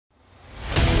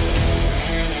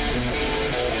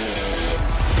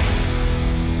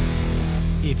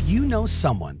know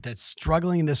someone that's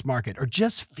struggling in this market or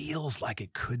just feels like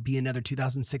it could be another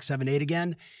 2006, 7, 8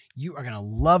 again, you are going to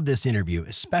love this interview,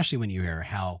 especially when you hear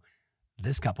how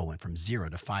this couple went from 0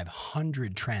 to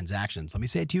 500 transactions. Let me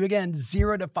say it to you again,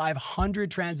 0 to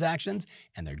 500 transactions,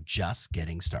 and they're just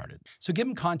getting started. So give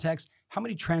them context. How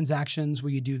many transactions will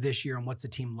you do this year, and what's the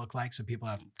team look like so people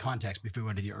have context before we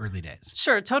go to the early days?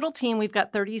 Sure. Total team, we've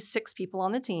got 36 people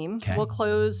on the team. Okay. We'll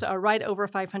close right over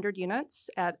 500 units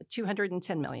at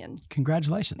 $210 million.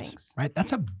 Congratulations. Thanks. Right?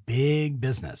 That's a big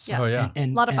business. Yeah. Oh, yeah.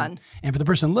 And a lot of fun. And for the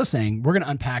person listening, we're going to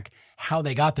unpack how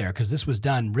they got there because this was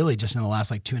done really just in the last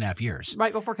like 2.5 years.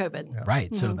 Right before COVID. Yeah.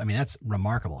 Right. So, I mean, that's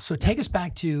remarkable. So take us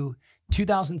back to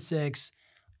 2006.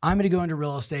 I'm going to go into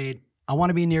real estate. I want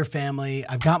to be near family.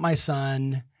 I've got my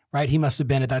son, right? He must have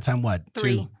been at that time, what?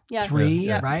 3. Yeah. 3,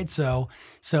 Yeah. right? So,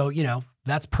 you know,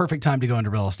 that's perfect time to go into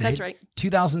real estate. That's right.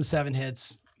 2007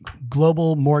 hits,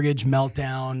 global mortgage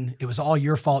meltdown. It was all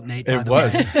your fault, Nate, by It the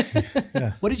was. way.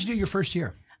 Yes. What did you do your first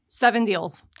year? 7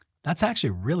 deals. That's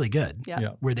actually really good. Yeah. Yeah.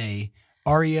 Were they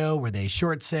REO? Were they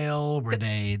short sale? Were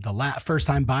they the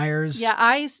first-time buyers? Yeah,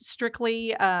 I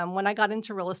strictly, when I got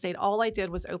into real estate, all I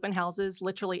did was open houses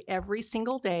literally every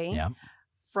single day Yeah.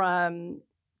 from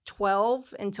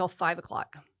 12 until 5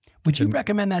 o'clock. Would you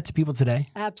recommend that to people today?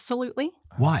 Absolutely.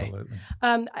 Why?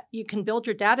 Absolutely. You can build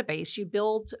your database. You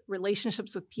build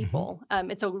relationships with people.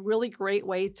 It's a really great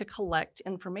way to collect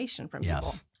information from people.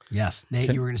 Yes. Yes.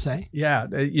 Nate, you were going to say? Yeah,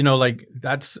 you know, like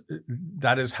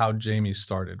that is how Jamie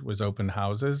started, was open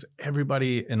houses.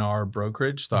 Everybody in our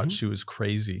brokerage thought she was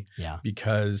crazy. Yeah.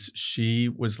 Because she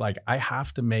was like, I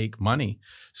have to make money.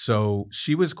 So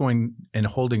she was going and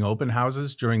holding open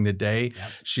houses during the day.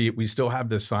 Yep. We still have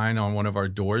this sign on one of our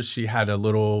doors. She had a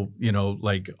little, you know,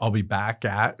 like I'll be back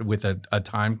at with a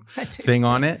time thing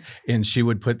on it. And she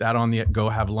would put that on the go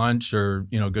have lunch or,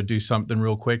 you know, go do something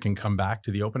real quick and come back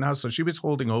to the open house. So she was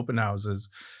holding open houses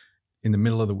in the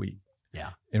middle of the week.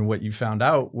 Yeah. And what you found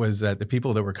out was that the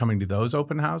people that were coming to those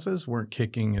open houses weren't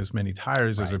kicking as many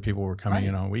tires as the people were coming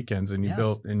in on weekends, and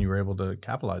you were able to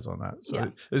capitalize on that. So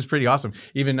it was pretty awesome.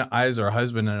 Even I, as her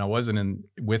husband, and I wasn't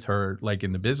with her like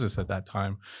in the business at that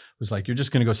time, was like, you're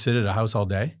just going to go sit at a house all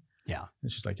day? Yeah.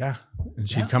 And she's like, yeah. And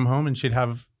she'd come home and she'd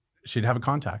have a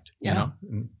contact, you know?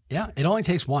 And yeah. It only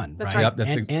takes one, That's right? Yep,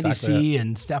 that's Andy exactly C.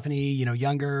 and Stephanie, you know,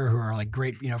 younger, who are like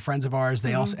great, you know, friends of ours.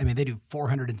 They also, I mean, they do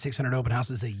 400 and 600 open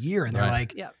houses a year. And they're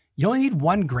like, you only need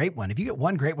one great one. If you get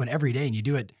one great one every day and you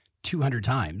do it 200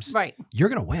 times, you're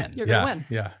going to win. You're going to win.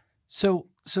 Yeah. So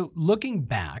looking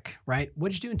back, right?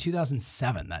 What did you do in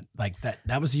 2007?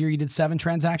 That was the year you did 7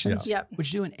 transactions? Yeah.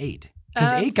 What'd you do in 8?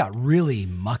 Because 8 got really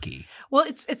mucky. Well,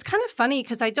 it's kind of funny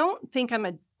because I don't think I'm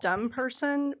a dumb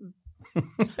person.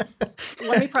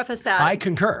 Let me preface that. I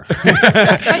concur.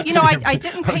 But, you know, I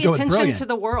didn't pay attention brilliant. to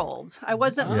the world. I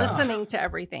wasn't listening to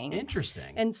everything.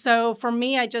 Interesting. And so for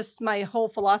me, my whole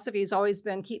philosophy has always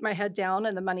been keep my head down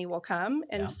and the money will come.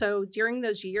 And so during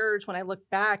those years, when I look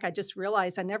back, I just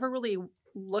realized I never really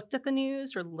looked at the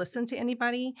news or listened to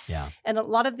anybody. Yeah. And a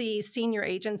lot of the senior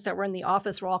agents that were in the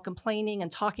office were all complaining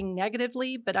and talking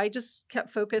negatively, but I just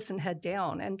kept focused and head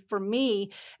down. And for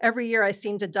me, every year I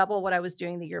seemed to double what I was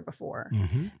doing the year before.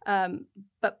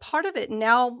 But part of it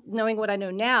now, knowing what I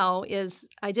know now, is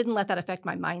I didn't let that affect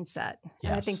my mindset.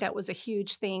 And I think that was a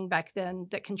huge thing back then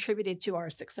that contributed to our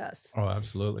success. Oh,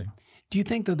 absolutely. Do you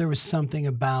think, though, there was something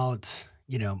about,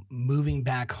 you know, moving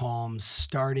back home,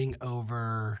 starting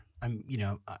over?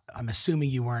 I'm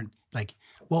assuming you weren't like,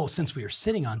 well, since we were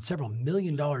sitting on several $1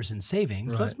 million in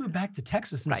savings, let's move back to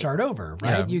Texas and start over,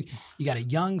 right? Yeah. You got a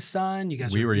young son. You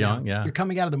guys we were young, You're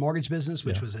coming out of the mortgage business,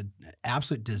 which was an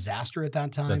absolute disaster at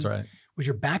that time. That's right. Was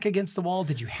your back against the wall?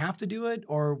 Did you have to do it,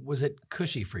 or was it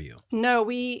cushy for you? No,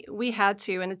 we had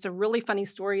to, and it's a really funny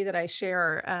story that I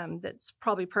share that's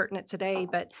probably pertinent today,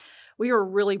 but we were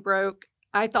really broke.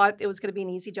 I thought it was going to be an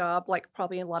easy job, like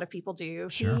probably a lot of people do.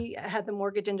 Sure. He had the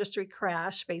mortgage industry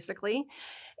crash, basically.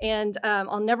 And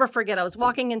I'll never forget, I was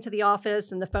walking into the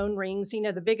office and the phone rings. You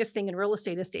know, the biggest thing in real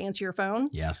estate is to answer your phone.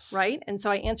 Yes. Right? And so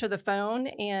I answer the phone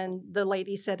and the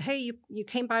lady said, hey, you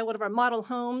came by one of our model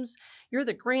homes. You're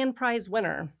the grand prize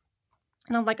winner.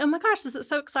 And I'm like, oh my gosh, this is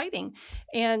so exciting.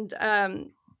 And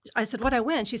I said, what'd I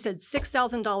win? She said,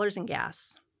 $6,000 in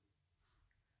gas.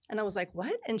 And I was like,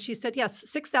 what? And she said, yes,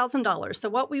 $6,000. So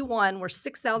what we won were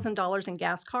 $6,000 in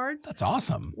gas cards. That's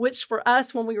awesome. Which for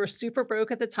us, when we were super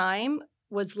broke at the time,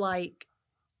 was like,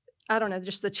 I don't know,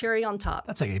 just the cherry on top.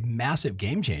 That's like a massive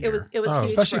game changer. It was huge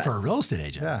especially for us. a real estate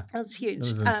agent. Yeah. It was huge. It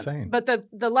was insane. But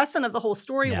the lesson of the whole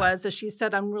story was, as she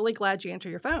said, I'm really glad you answered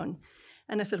your phone.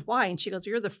 And I said, why? And she goes,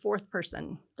 you're the fourth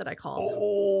person that I called.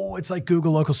 Oh, it's like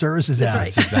Google local services That's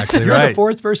ads. right. Exactly You're right. the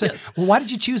fourth person. Yes. Well, why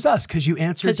did you choose us? Because you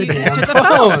answered the damn answered the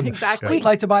phone. Exactly. We'd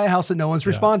like to buy a house and no one's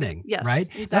responding. Yes, Right?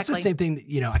 exactly. That's the same thing.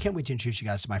 I can't wait to introduce you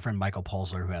guys to my friend Michael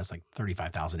Polsler, who has like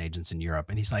 35,000 agents in Europe.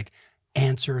 And he's like,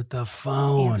 answer the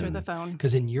phone. Answer the phone.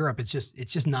 Because in Europe, it's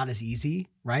just not as easy,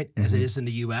 right, as it is in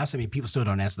the U.S. I mean, people still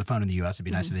don't answer the phone in the U.S. It'd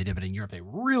be nice if they did, but in Europe, they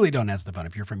really don't answer the phone.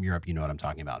 If you're from Europe, you know what I'm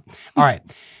talking about. All right.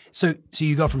 So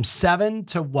you go from 7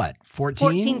 to what?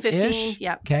 14? 15,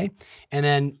 yeah. Okay.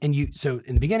 And so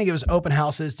in the beginning, it was open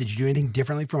houses. Did you do anything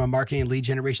differently from a marketing and lead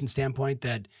generation standpoint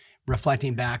that,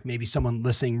 reflecting back, maybe someone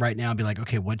listening right now and be like,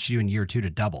 okay, what'd you do in year 2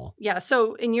 to double? Yeah.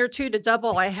 So in year 2 to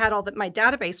double, I had my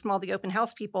database from all the open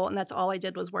house people, and that's all I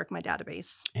did was work my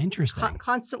database. Interesting.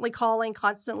 Constantly calling,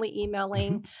 constantly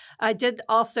emailing. I did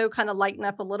also kind of lighten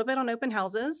up a little bit on open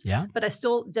houses. Yeah. But I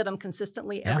still did them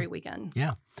consistently every weekend.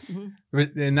 Yeah.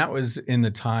 And that was in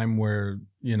the time where,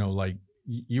 like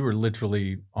you were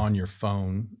literally on your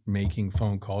phone making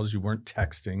phone calls. You weren't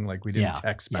texting. Like we didn't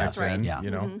text back then. Right.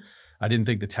 Yeah. I didn't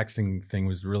think the texting thing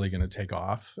was really going to take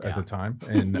off at the time.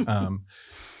 And,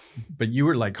 but you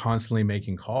were like constantly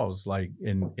making calls, like,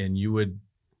 and you would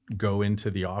go into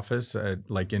the office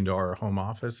into our home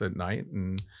office at night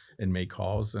and make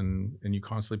calls and you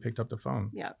constantly picked up the phone.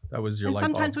 Yeah. That was your life.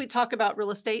 Sometimes we talk about real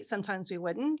estate. Sometimes we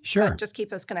wouldn't. Sure. Just keep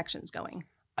those connections going.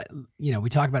 We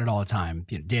talk about it all the time.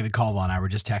 David Caldwell and I were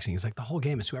just texting. It's like the whole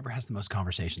game is whoever has the most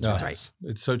conversations with us.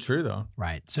 It's so true though.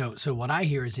 Right. So what I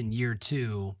hear is in year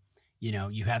 2,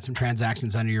 you've had some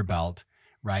transactions under your belt,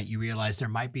 right? You realize there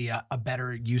might be a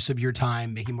better use of your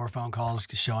time, making more phone calls,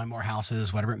 showing more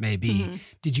houses, whatever it may be.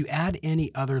 Did you add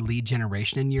any other lead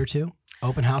generation in year 2?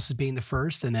 Open houses being the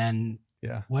first, and then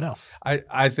what else?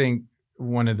 I think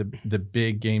one of the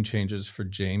big game changers for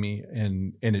Jamie,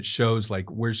 and it shows like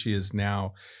where she is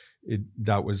now,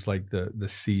 that was like the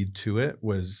seed to it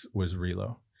was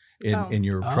Relo in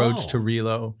your approach to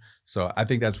Relo. So I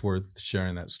think that's worth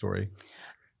sharing that story.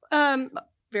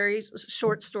 Very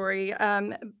short story.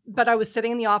 But I was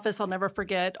sitting in the office. I'll never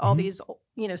forget all these,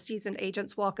 seasoned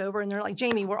agents walk over and they're like,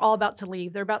 Jamie, we're all about to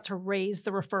leave. They're about to raise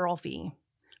the referral fee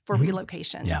for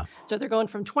relocation. Yeah. So they're going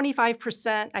from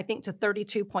 25%, I think, to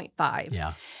 32.5.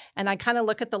 Yeah. And I kind of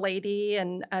look at the lady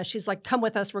and she's like, come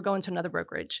with us. We're going to another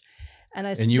brokerage.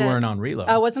 And said, you weren't on Relo.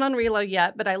 I wasn't on Relo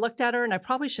yet, but I looked at her and I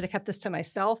probably should have kept this to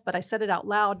myself, but I said it out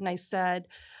loud and I said,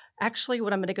 actually,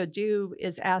 what I'm going to go do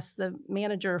is ask the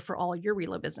manager for all your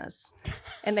Relo business.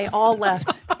 And they all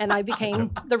left, and I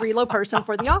became the Relo person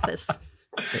for the office.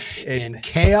 In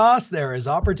chaos, there is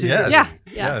opportunity. Yes.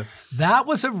 Yes. That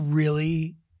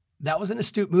was an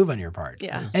astute move on your part.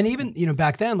 Yeah. And even,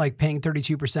 back then, like paying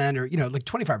 32% or, like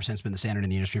 25% has been the standard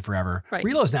in the industry forever. Right.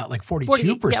 Relo's now at like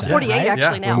 42%. 48 right?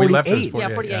 actually now. When we left, it was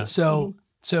 48. 48. Yeah, 48.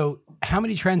 So how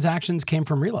many transactions came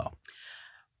from Relo?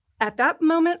 At that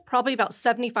moment, probably about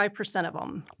 75% of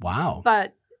them. Wow.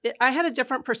 But I had a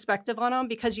different perspective on them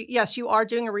because, yes, you are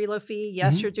doing a Relo fee.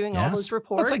 Yes, you're doing all those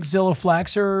reports. Well, it's like Zillow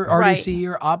Flex or RDC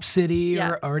or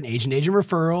OpCity or an agent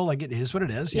referral. Like it is what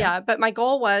it is. Yeah. But my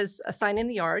goal was a sign in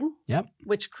the yard, Yep.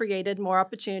 which created more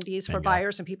opportunities for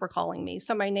buyers and people calling me.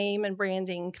 So my name and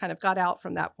branding kind of got out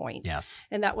from that point. Yes.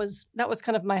 And that was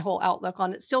kind of my whole outlook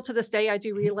on it. Still to this day, I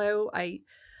do Relo.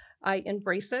 I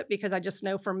embrace it because I just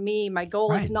know for me, my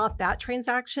goal is not that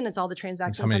transaction. It's all the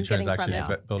transactions I'm getting from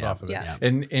it. Build off of it. Yeah.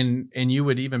 And you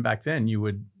would, even back then, you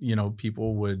would,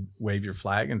 people would wave your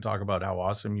flag and talk about how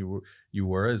awesome you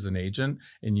were as an agent.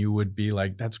 And you would be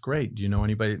like, that's great. Do you know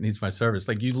anybody that needs my service?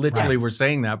 Like you literally were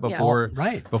saying that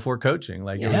before coaching.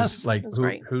 Like, it was like,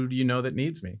 who do you know that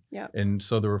needs me? Yeah. And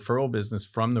so the referral business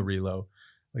from the Relo,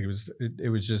 like it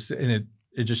was just, and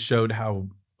it just showed how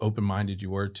open-minded you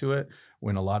were to it,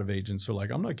 when a lot of agents are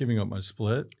like, I'm not giving up my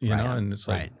split, you know, and it's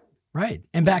like. Right.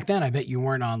 And back then, I bet you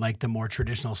weren't on like the more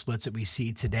traditional splits that we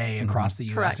see today across the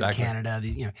U.S. and Canada,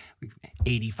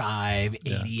 85,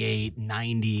 88,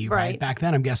 90, right? Back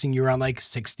then, I'm guessing you were on like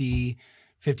 60,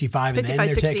 55, and then they're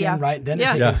 60, taking, right? Then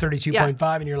they're taking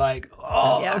 32.5 and you're like,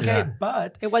 okay,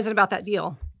 but. It wasn't about that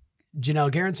deal. Janelle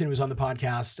Garrison, who was on the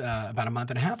podcast about a month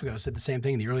and a half ago, said the same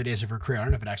thing in the early days of her career. I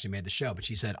don't know if it actually made the show, but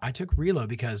she said, I took Relo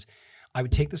because I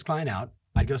would take this client out.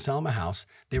 I'd go sell them a house.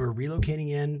 They were relocating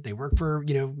in. They work for,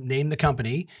 name the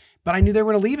company, but I knew they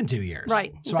were going to leave in 2 years.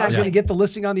 Right. So I was going to get the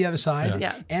listing on the other side.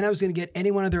 Yeah. And I was going to get any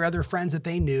one of their other friends that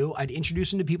they knew. I'd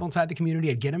introduce them to people inside the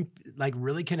community. I'd get them like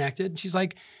really connected. She's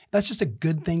like, that's just a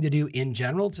good thing to do in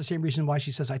general. It's the same reason why she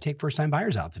says I take first-time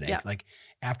buyers out today. Like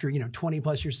after, 20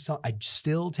 plus years, I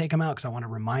still take them out because I want to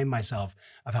remind myself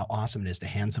of how awesome it is to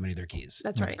hand somebody their keys.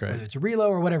 That's right. Whether it's a relo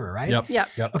or whatever, right? Yep.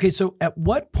 Okay, so at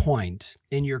what point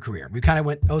in your career, we kind of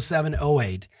went 07,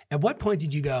 08, at what point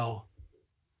did you go,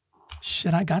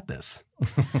 shit, I got this?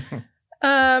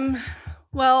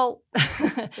 Well,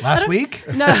 last week?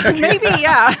 No, maybe,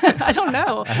 yeah. I don't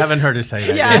know. I haven't heard her say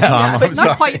that Yeah, yet, Tom. but I'm not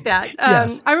sorry. quite that.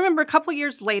 Yes. I remember a couple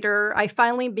years later, I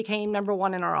finally became number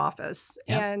one in our office.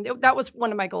 And that was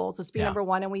one of my goals, is to be number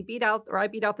one. And I beat out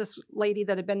this lady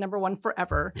that had been number one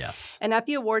forever. Yes. And at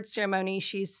the awards ceremony,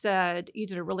 she said, you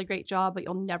did a really great job, but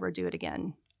you'll never do it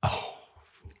again. Oh.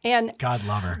 And God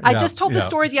love her. I just told the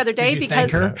story the other day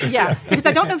because because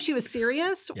I don't know if she was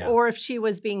serious or if she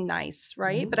was being nice,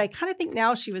 right? But I kind of think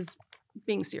now she was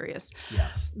being serious.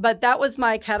 Yes. But that was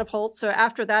my catapult. So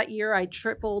after that year, I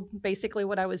tripled basically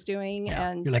what I was doing.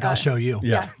 And you're like, I'll show you.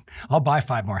 Yeah. I'll buy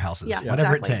 5 more houses. Yeah,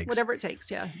 whatever exactly. it takes. Whatever it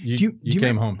takes. Yeah. You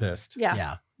came home pissed.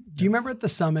 Yeah. Do you remember at the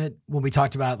summit when we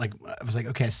talked about, like, I was like,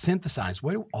 okay, synthesize.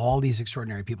 What do all these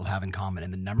extraordinary people have in common?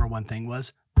 And the number one thing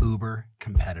was uber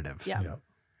competitive. Yeah.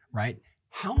 Right?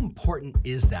 How important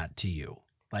is that to you?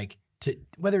 Like,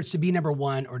 whether it's to be number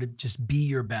one or to just be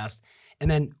your best? And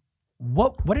then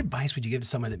what advice would you give to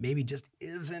someone that maybe just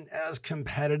isn't as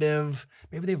competitive?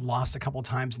 Maybe they've lost a couple of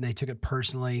times and they took it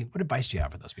personally. What advice do you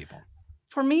have for those people?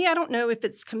 For me, I don't know if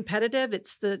it's competitive.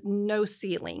 It's the no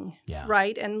ceiling,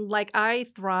 right? And like I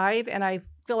thrive and I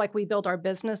feel like we build our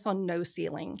business on no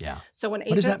ceiling. Yeah. So when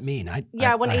agents, what does that mean? I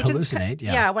agents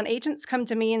hallucinate. When agents come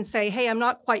to me and say, "Hey, I'm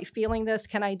not quite feeling this.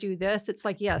 Can I do this?" It's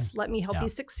like, yes, let me help you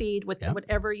succeed with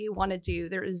whatever you want to do.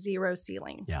 There is zero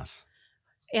ceiling. Yes.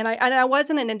 And I was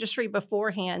in an industry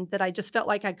beforehand that I just felt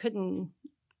like I couldn't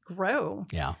grow.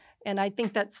 Yeah. And I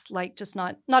think that's like just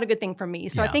not a good thing for me.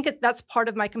 So I think that's part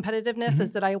of my competitiveness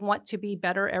is that I want to be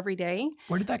better every day.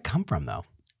 Where did that come from, though?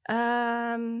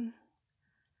 I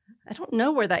don't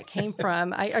know where that came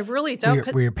from. I really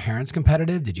don't. Were your parents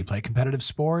competitive? Did you play competitive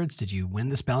sports? Did you win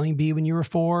the spelling bee when you were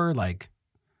 4? Like,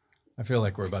 I feel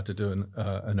like we're about to do an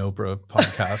Oprah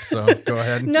podcast, so go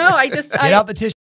ahead. No, get out the tissue.